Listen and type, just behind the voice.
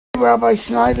Rabbi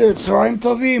Schneider. Tzorayim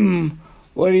Tovim.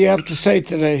 What do you have to say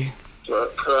today?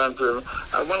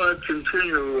 I want to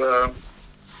continue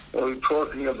what we're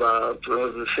talking about. I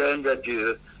was saying that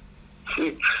the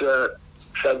six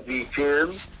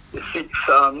tzaddikim, the six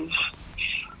sons,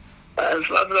 and it's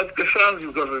not like the sons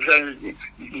because we're saying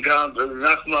you can count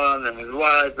Nachman and his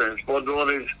wife and his four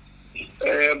daughters.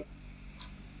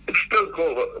 It's still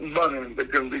called Banim. They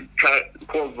can be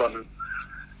called Banim.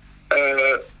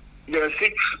 There are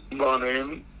six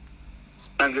Banim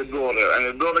and the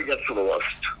daughter gets lost.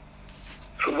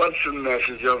 So what's the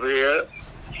message over here?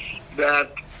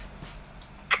 That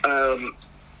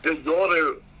the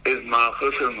daughter is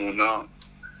Malchus and Muna,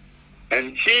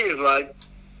 and she is like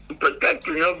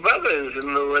protecting her brothers. In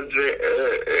other words,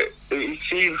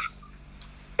 she's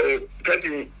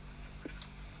protecting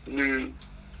the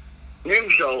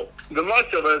Nimshal. The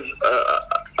marshal has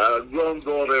a grown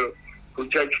daughter who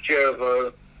takes care of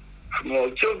her small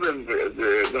children.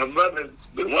 Her brother,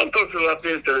 the one talks about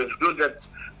this, that it's good that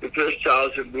the first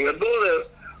child should be a daughter,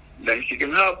 then she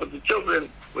can help with the children,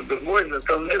 with the boys that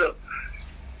come later.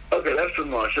 Okay, that's the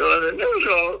marshal. And the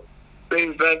Nimshal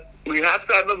means that we have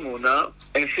to have a Muna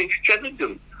and six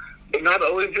tzaddikim. They're not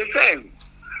always the same.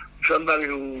 Somebody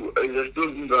who is a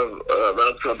student of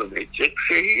Rav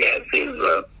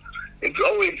it's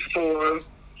always four,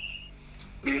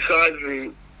 besides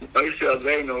the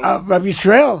Rabbi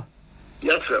Yisrael?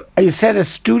 Yes, sir. You said a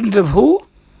student of who?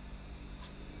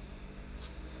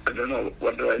 I don't know.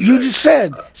 What did I say? You just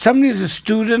said somebody's a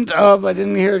student of, I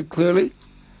didn't hear it clearly.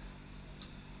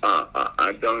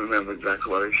 I don't remember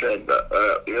exactly what I said, but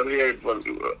you'll hear it from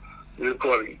the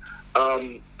recording.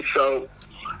 So,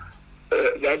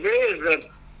 the idea is that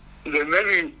there are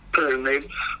many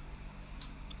pyramids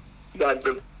that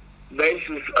the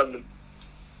basis of the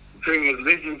thing is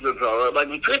listening to the Torah. Like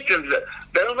the Christians,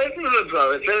 they don't listen to the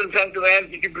Torah. It says in 10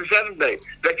 Commandments, you keep the 7th day.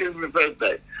 That is the first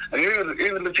day. And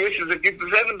even the Christians that keep the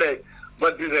 7th day,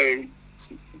 but do they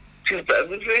keep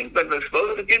everything? But they're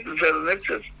supposed to keep the 7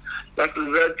 mitzvahs. They have to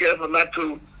be very careful not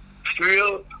to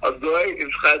steal or go.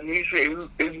 It's chad misha, even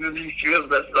if he steals,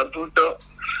 that's not puto.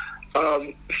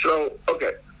 So,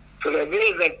 okay. So the idea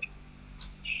is that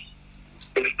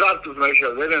it starts with Moshe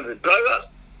Rabbeinu and the Torah.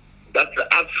 That's the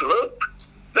absolute.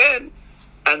 Then,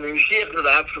 and the Mashiach is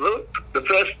the absolute. The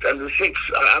first and the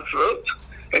sixth are absolute.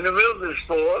 In the middle is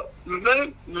four.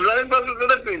 There's very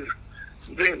possibilities.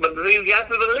 But the thing you have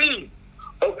to believe.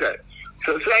 Okay.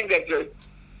 So saying that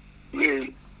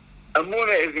the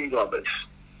Amunah is in garbage.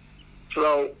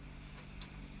 So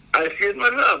I see it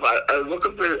myself. I look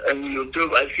up on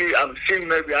YouTube. I'm seeing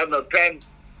maybe, I don't know, 10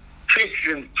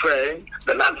 Christians praying.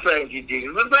 They're not praying to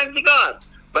Jesus. They're praying to God.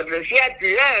 But they see at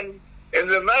the end, in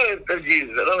the merit of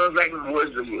Jesus. I don't know exactly the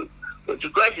words they use. But the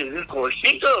question is this called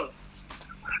Shitov?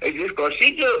 Is this called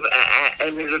Shitov?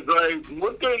 And is it going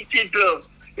Mutter Shitov?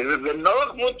 Is it the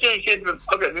Noach Mutter Shitov?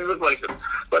 Okay, this is the question.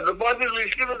 But the point is,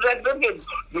 we see that difference.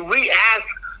 Do we ask,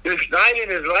 the Schneider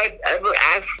and his wife ever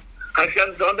ask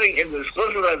Hashem something in the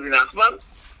schools of Rabbi Nachman?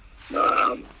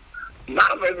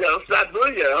 Now maybe I'll start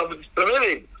doing it. I hope it's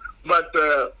permitted. But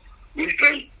we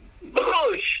see,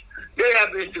 B'chosh. They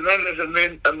have this tremendous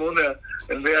Amunah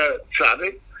in their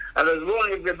tzaddik, and as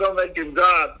long as they don't make him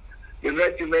God, you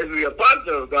make him maybe a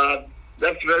partner of God,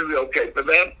 that's maybe okay for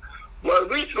them. What are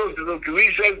we supposed to do?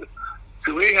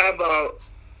 Can we have our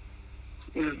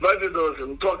his brothers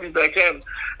and talking to him,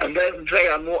 and then say,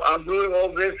 I'm doing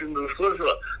all this in the schools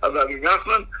of Rabbi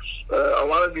Nachman. I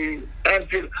want to be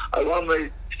answered. I want my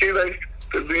students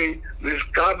to be this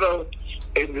kabel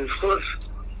in the schools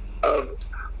of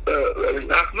Rabbi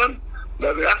Nachman.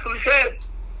 Rabbi Nachman said,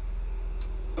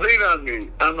 lean on me.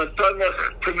 I'm a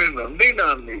tonech tamimah. Lean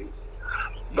on me.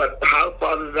 But how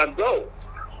far does that go?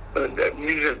 That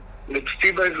means that the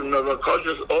students and the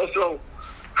cultures also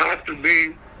have to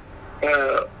be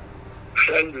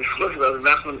saying the schools of Rabbi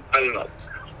Nachman. I don't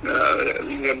know.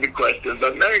 These are big questions.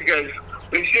 But in any case,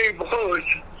 we see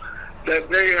B'chosh that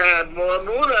they have more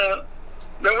Amunah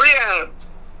than we have.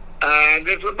 And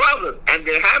it's a problem. And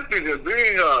they're happy. They're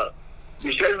doing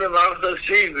you say them off the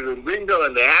seeds in the bingo,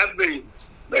 and they're happy.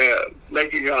 They're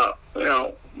making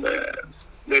the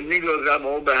Negroes have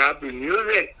all the happy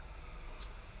music.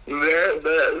 They're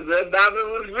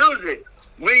dabbing with music.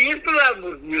 We used to have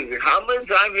with music. How many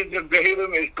times did the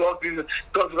Behillim is talking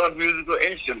about musical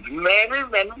instruments? Many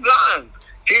times.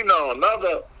 Kino,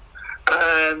 another.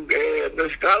 And the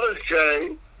scholars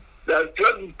say that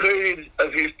certain periods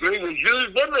of history, the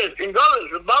Jews did this in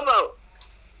Golis, in Baba.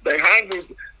 They hang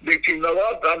the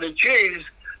kinolot on the trees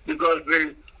because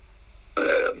the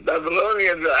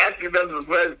Babylonians are asking them to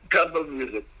play temple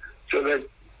music. So that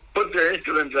put their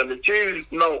instruments on the trees.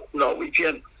 No, we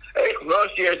can't. Hey,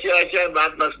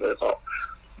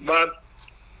 but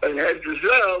in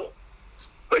Israel,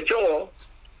 for sure,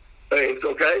 it's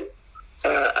okay.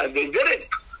 And they did it.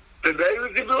 Today we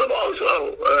can do it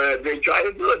also. They try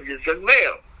to do it. He said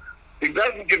mail. He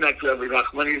doesn't connect to every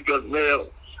Nachman. He's got mail.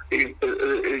 He's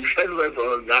working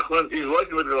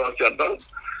with the Rosh Hashanah.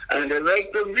 And they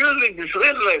make the music, the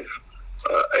Schneider,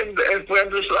 in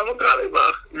front of Shalom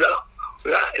Kalibach.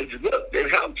 Yeah, it's good.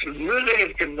 It helps. The music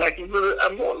is connected to the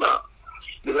Amunah.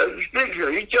 The very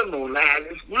picture, each Amunah has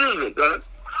its music, huh?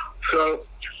 So,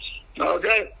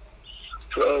 okay.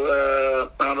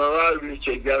 So, I'm allowed we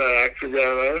should get our act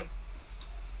together.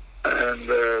 And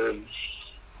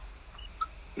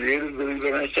we need to believe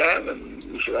in Hashem, and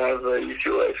we should have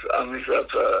Yeshua. We should have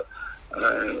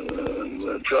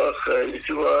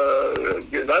Yeshua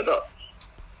Gedada.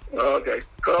 Okay.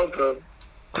 Kol Tov.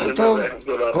 Kol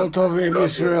Tov,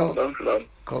 Yisroel.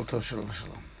 Kol Tov, Shalom,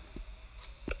 Shalom.